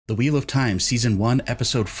The Wheel of Time Season 1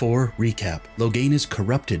 Episode 4 Recap. Logain is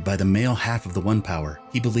corrupted by the male half of the One Power.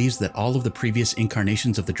 He believes that all of the previous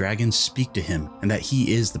incarnations of the dragons speak to him, and that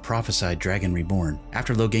he is the prophesied dragon reborn.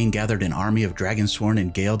 After Logain gathered an army of Dragonsworn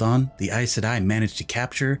in Galedan, the Aes Sedai managed to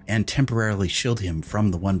capture and temporarily shield him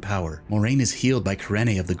from the One Power. Moraine is healed by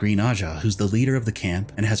Kyrene of the Green Aja, who's the leader of the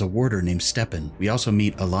camp and has a warder named Stepan. We also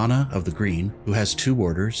meet Alana of the Green, who has 2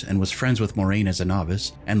 warders and was friends with Moraine as a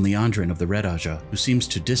novice, and Leandrin of the Red Aja, who seems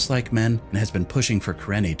to dislike men and has been pushing for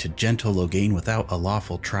Kyrene to gentle Logain without a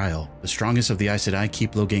lawful trial. The strongest of the Aes Sedai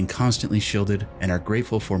keep Logain constantly shielded and are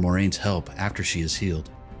grateful for Moraine's help after she is healed.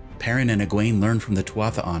 Perrin and Egwene learn from the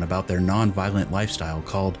Tuatha'an about their non-violent lifestyle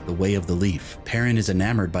called the Way of the Leaf. Perrin is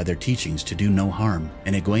enamored by their teachings to do no harm,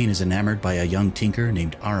 and Egwene is enamored by a young tinker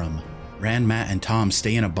named Aram. Rand, Mat, and Tom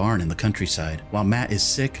stay in a barn in the countryside. While Mat is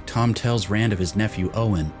sick, Tom tells Rand of his nephew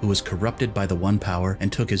Owen, who was corrupted by the One Power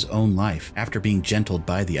and took his own life after being gentled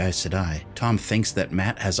by the Aes Sedai. Tom thinks that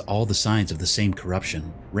Mat has all the signs of the same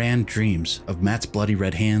corruption. Rand dreams of Mat's bloody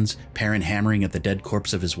red hands, Perrin hammering at the dead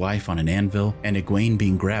corpse of his wife on an anvil, and Egwene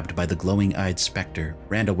being grabbed by the glowing-eyed specter.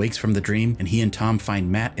 Rand awakes from the dream, and he and Tom find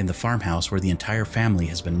Mat in the farmhouse where the entire family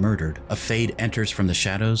has been murdered. A Fade enters from the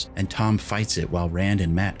shadows, and Tom fights it while Rand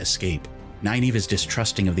and Mat escape. Nynaeve is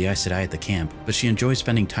distrusting of the Aes Sedai at the camp, but she enjoys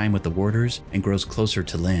spending time with the warders and grows closer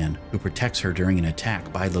to Lan, who protects her during an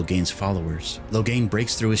attack by Logain's followers. Logain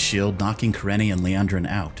breaks through his shield, knocking Kyrene and Leandrin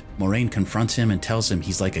out. Moraine confronts him and tells him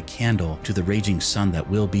he's like a candle to the raging sun that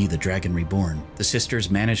will be the dragon reborn. The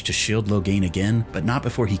sisters manage to shield Logain again, but not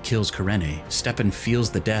before he kills Kyrene. Stepan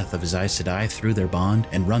feels the death of his Aes Sedai through their bond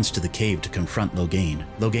and runs to the cave to confront Logain.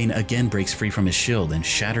 Logain again breaks free from his shield and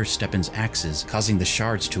shatters Stepan's axes, causing the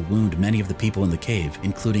shards to wound many of the people in the cave,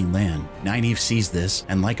 including Lan. Nynaeve sees this,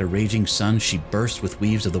 and like a raging sun, she bursts with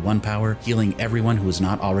weaves of the One Power, healing everyone who is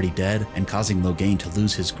not already dead and causing Logain to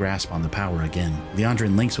lose his grasp on the power again.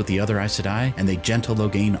 Leandrin links with the other Aes Sedai, and they gentle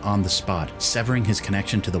Logain on the spot, severing his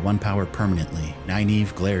connection to the One Power permanently.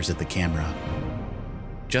 Nynaeve glares at the camera.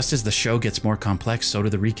 Just as the show gets more complex, so do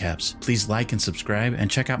the recaps. Please like and subscribe,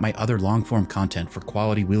 and check out my other long-form content for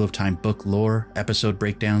quality Wheel of Time book lore, episode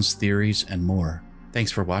breakdowns, theories, and more.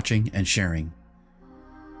 Thanks for watching and sharing.